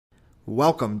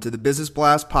Welcome to the Business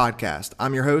Blast podcast.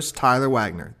 I'm your host, Tyler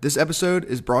Wagner. This episode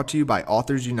is brought to you by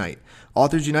Authors Unite.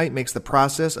 Authors Unite makes the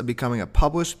process of becoming a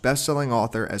published, best-selling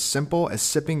author as simple as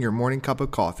sipping your morning cup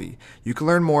of coffee. You can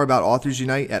learn more about Authors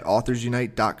Unite at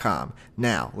authorsunite.com.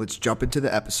 Now, let's jump into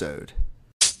the episode.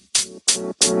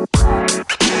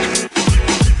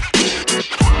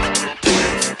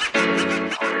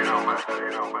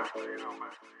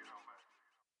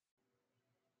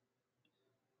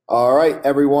 All right,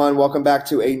 everyone. Welcome back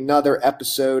to another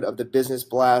episode of the Business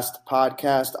Blast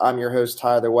podcast. I'm your host,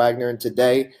 Tyler Wagner, and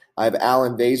today I have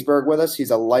Alan Vaisberg with us.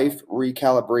 He's a life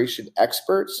recalibration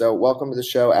expert. So welcome to the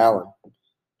show, Alan.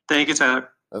 Thank you, Tyler.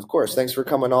 Of course. Thanks for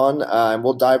coming on, and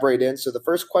we'll dive right in. So the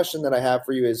first question that I have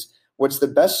for you is, what's the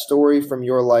best story from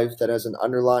your life that has an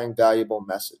underlying valuable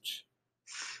message?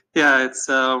 Yeah, it's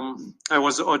I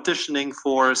was auditioning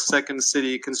for Second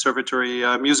City Conservatory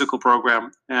musical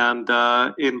program, and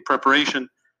in preparation,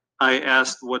 I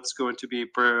asked what's going to be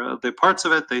the parts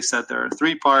of it. They said there are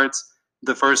 3 parts.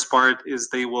 The first part is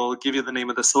they will give you the name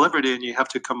of the celebrity, and you have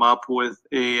to come up with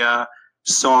a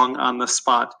song on the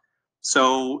spot.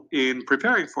 So in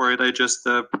preparing for it, I just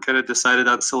kind of decided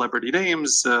on celebrity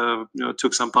names,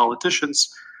 took some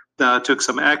politicians, took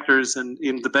some actors, and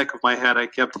in the back of my head, I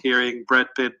kept hearing Brad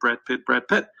Pitt, Brad Pitt, Brad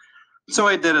Pitt. So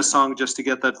I did a song just to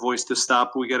get that voice to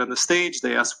stop. We get on the stage,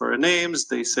 they ask for our names,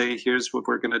 they say, here's what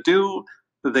we're going to do.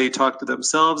 They talk to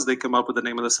themselves, they come up with the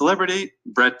name of the celebrity,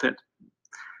 Brad Pitt.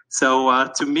 So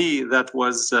to me, that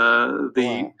was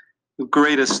the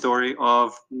greatest story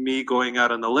of me going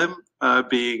out on the limb,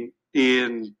 being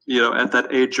in, at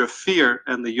that age of fear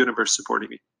and the universe supporting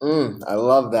me. I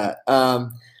love that.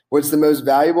 What's the most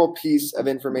valuable piece of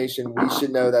information we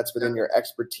should know that's within your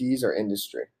expertise or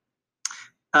industry?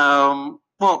 Well,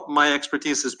 my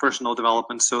expertise is personal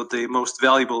development, so the most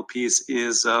valuable piece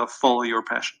is follow your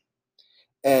passion.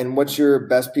 And what's your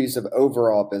best piece of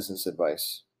overall business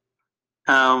advice?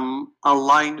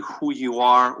 Align who you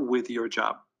are with your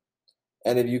job.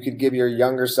 And if you could give your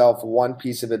younger self one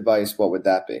piece of advice, what would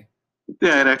that be?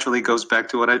 Yeah, it actually goes back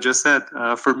to what I just said.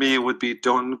 For me, it would be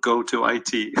don't go to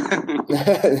IT.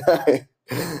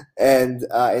 And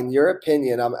in your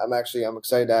opinion, I'm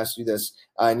excited to ask you this.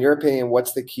 In your opinion,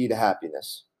 what's the key to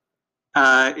happiness?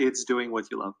 It's doing what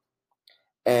you love.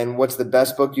 And what's the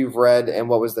best book you've read, and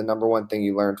what was the number one thing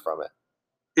you learned from it?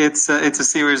 It's a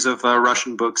series of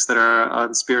Russian books that are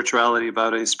on spirituality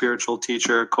about a spiritual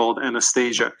teacher called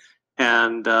Anastasia.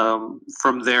 And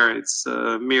from there, it's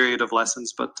a myriad of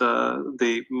lessons, but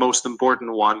the most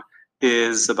important one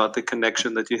is about the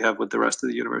connection that you have with the rest of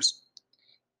the universe.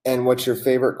 And what's your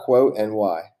favorite quote and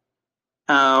why?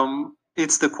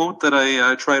 It's the quote that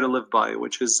I try to live by,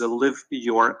 which is live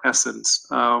your essence.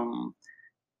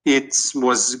 It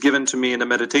was given to me in a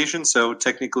meditation, so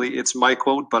technically it's my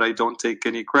quote, but I don't take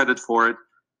any credit for it.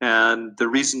 And the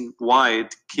reason why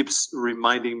it keeps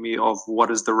reminding me of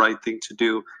what is the right thing to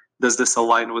do. Does this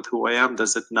align with who I am?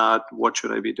 Does it not? What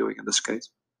should I be doing in this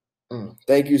case?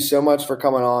 Thank you so much for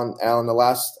coming on, Alan. The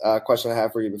last question I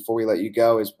have for you before we let you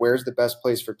go is, where's the best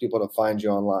place for people to find you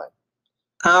online?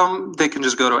 They can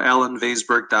just go to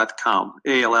alanvaisberg.com,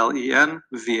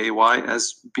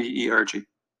 ALLENVAYSBERG.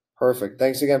 Perfect.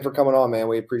 Thanks again for coming on, man.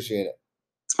 We appreciate it.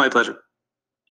 It's my pleasure.